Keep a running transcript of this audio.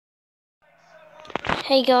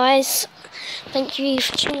Hey guys, thank you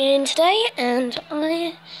for tuning in today, and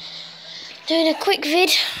I'm doing a quick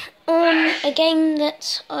vid on a game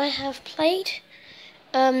that I have played,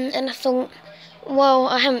 and I thought, well,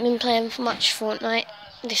 I haven't been playing for much Fortnite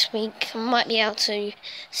this week. I might be able to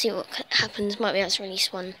see what happens, might be able to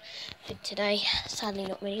release one vid today. Sadly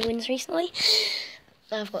not many wins recently.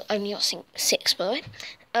 I've only got 6 by the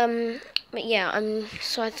way. But yeah,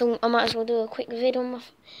 so I thought I might as well do a quick vid on my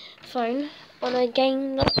phone on a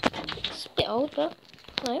game that's a bit old, but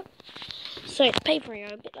no. So it's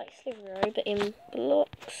Paperio, a bit like Sliverio, but in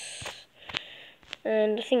blocks.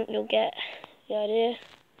 And I think you'll get the idea.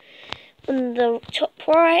 On the top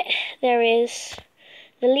right, there is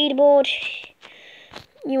the leaderboard.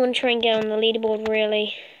 You want to try and get on the leaderboard,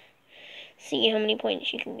 really. See how many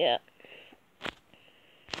points you can get.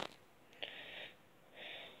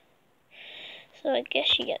 So I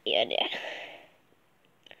guess you get the idea.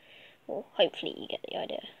 Or hopefully you get the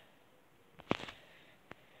idea.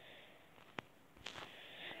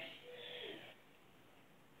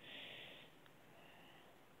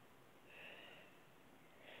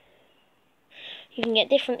 You can get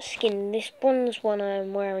different skin. This bronze one I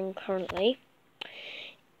am wearing currently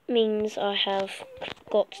means I have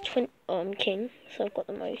got I'm king, so I've got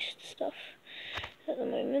the most stuff at the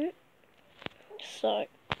moment. So,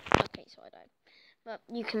 okay, so I don't. But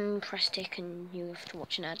you can press tick and you have to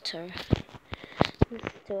watch an ad to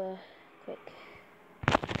let's do a quick.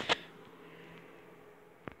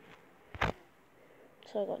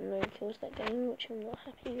 So I got no kills that game, which I'm not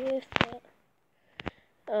happy with, but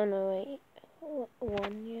oh no, wait.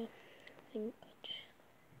 One, yeah, I think.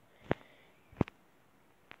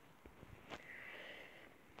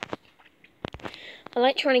 I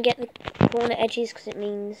like trying to get the corner edges because it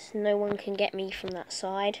means no one can get me from that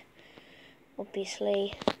side,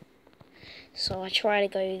 obviously. So I try to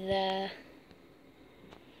go there.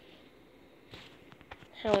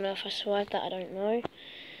 How on earth I survived that, I don't know.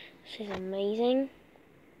 This is amazing.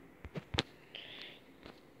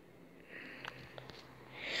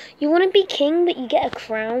 You want to be king, but you get a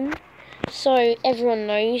crown, so everyone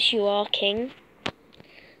knows you are king.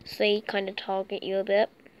 So they kind of target you a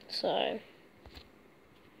bit, so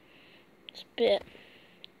it's a bit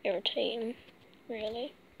irritating,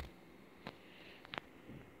 really.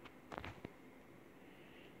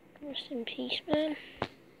 Rest in peace, man.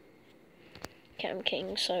 Okay, I'm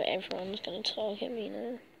king, so everyone's gonna target me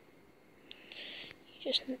now. You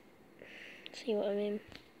just see what I mean.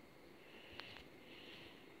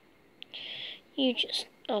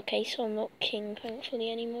 Okay, so I'm not king,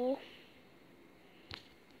 thankfully, anymore.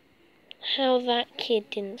 How that kid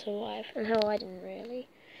didn't survive, and how I didn't really,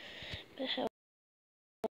 but how.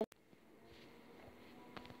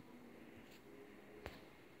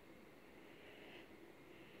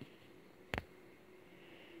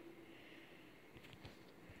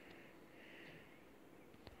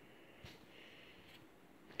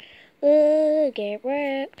 Get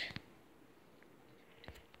wrecked.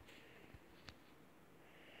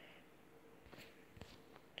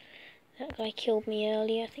 That guy killed me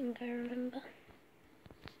earlier, I think I remember.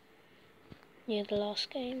 Yeah, the last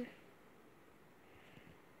game.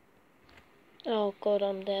 Oh god,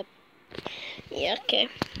 I'm dead. Yeah, okay.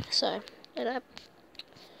 So, I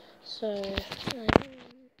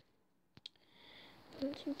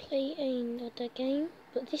want to play another game,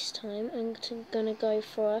 but this time I'm gonna go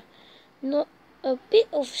for not a bit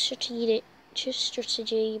of strategy,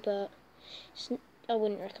 but I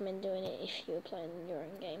wouldn't recommend doing it if you were playing your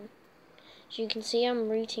own game. As you can see, I'm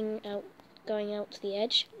going out to the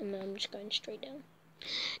edge, and I'm just going straight down.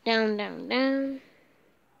 Down, down, down.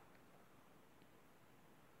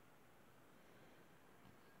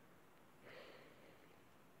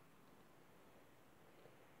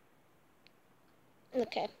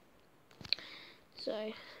 Okay.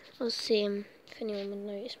 So, I'll see if anyone would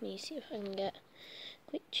notice me, see if I can get a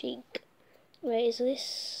quick cheek. Wait, is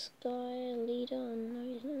this guy a leader? No,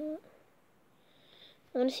 he's not.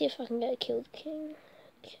 I want to see if I can get a kill with king.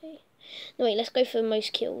 Okay. No, wait, let's go for the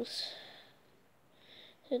most kills.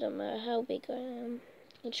 It don't matter how big I am.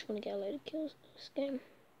 I just want to get a load of kills in this game.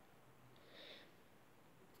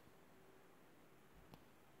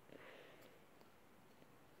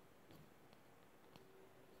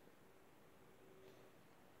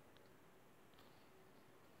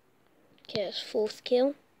 Okay, that's 4th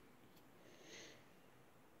kill.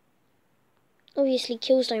 Obviously,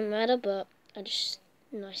 kills don't matter, but I just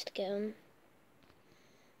nice to get them.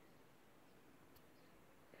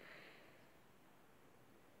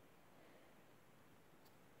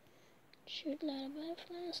 Shoot ladder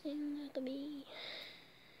butterflies in like a bee.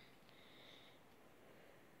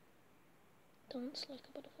 Dance like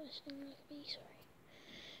a butterfly, sing like a bee, sorry.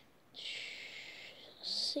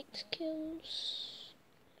 6 kills.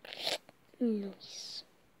 Nice.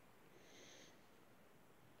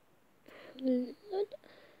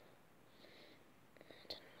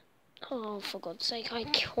 Oh, for God's sake, I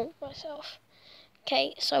killed myself.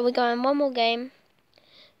 Okay, so we're going one more game.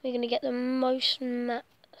 We're going to get the most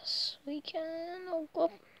mats we can. Oh,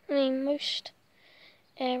 God. I mean, most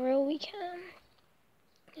aerial we can.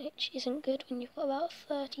 Which isn't good when you've got about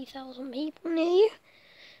 30,000 people near you.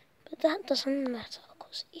 But that doesn't matter,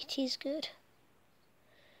 because it is good.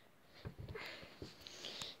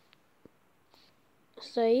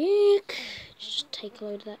 So you just take a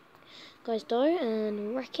load of that guy's dough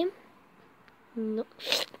and wreck him. No,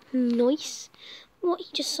 nice. What, he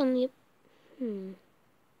just suddenly...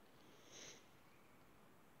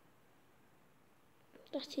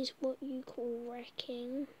 That is what you call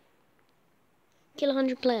wrecking. Kill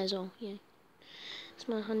 100 players, oh, yeah. That's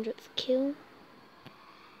my 100th kill.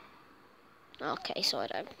 Okay, so I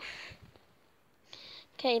don't.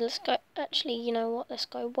 Okay, let's go. Actually, you know what? Let's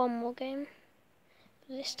go one more game.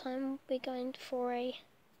 This time we're going for a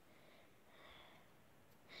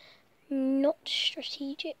not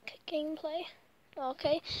strategic gameplay.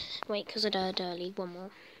 Okay, wait, because I died early. One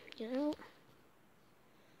more. You know,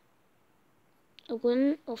 I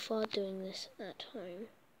wouldn't offer doing this at home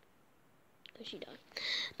because you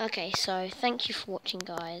die. Okay, so thank you for watching,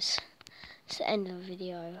 guys. It's the end of the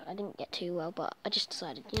video. I didn't get too well, but I just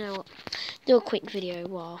decided, you know what, do a quick video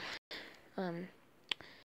while